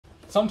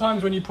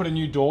sometimes when you put a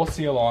new door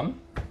seal on,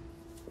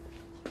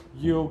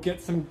 you'll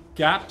get some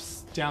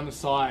gaps down the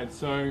side.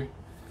 So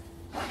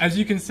as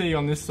you can see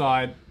on this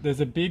side, there's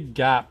a big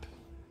gap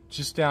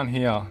just down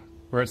here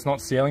where it's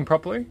not sealing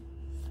properly.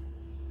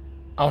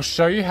 I'll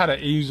show you how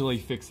to easily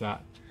fix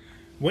that.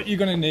 What you're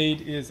going to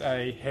need is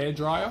a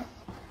hairdryer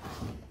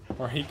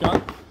or a heat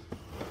gun,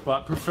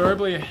 but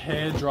preferably a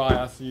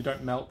hairdryer so you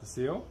don't melt the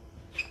seal.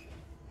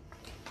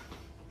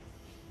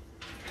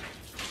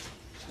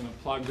 Just going to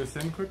plug this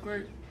in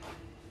quickly.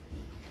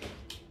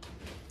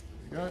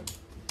 There we go.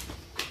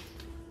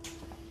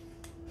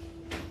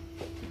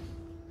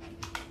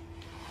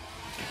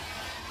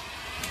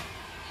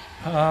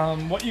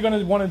 What you're going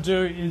to want to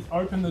do is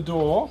open the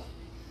door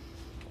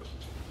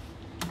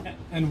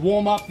and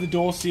warm up the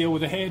door seal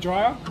with a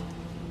hairdryer.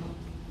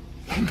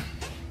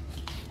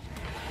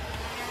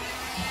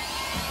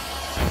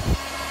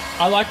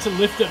 I like to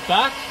lift it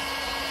back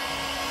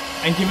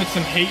and give it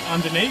some heat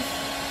underneath.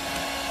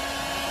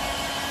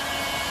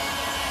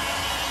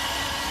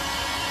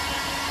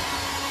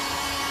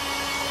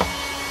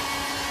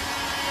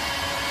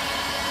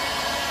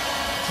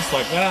 Just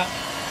like that.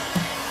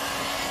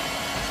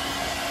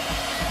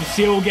 The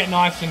seal will get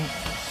nice and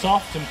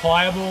soft and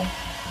pliable.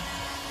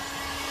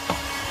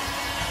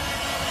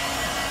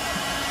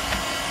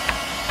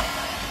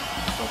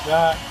 Just like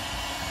that.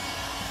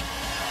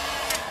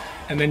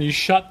 And then you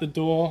shut the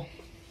door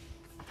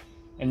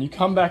and you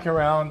come back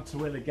around to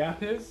where the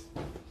gap is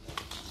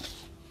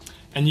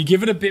and you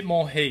give it a bit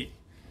more heat.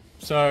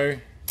 So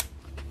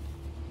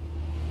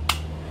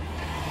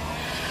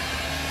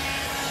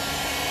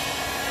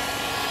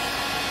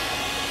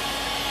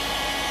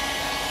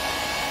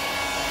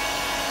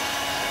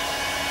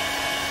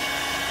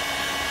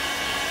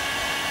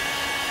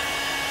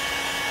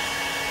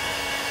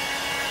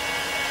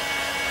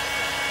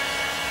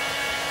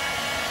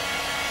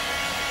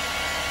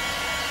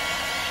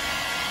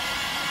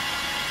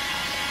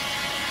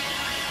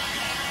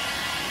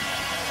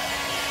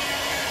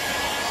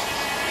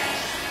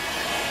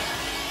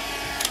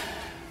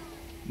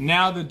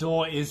now the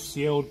door is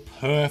sealed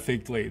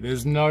perfectly.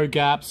 There's no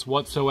gaps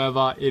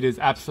whatsoever. It is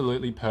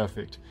absolutely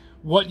perfect.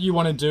 What you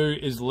want to do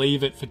is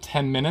leave it for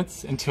 10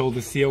 minutes until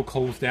the seal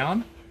cools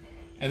down,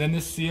 and then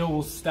the seal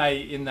will stay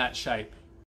in that shape.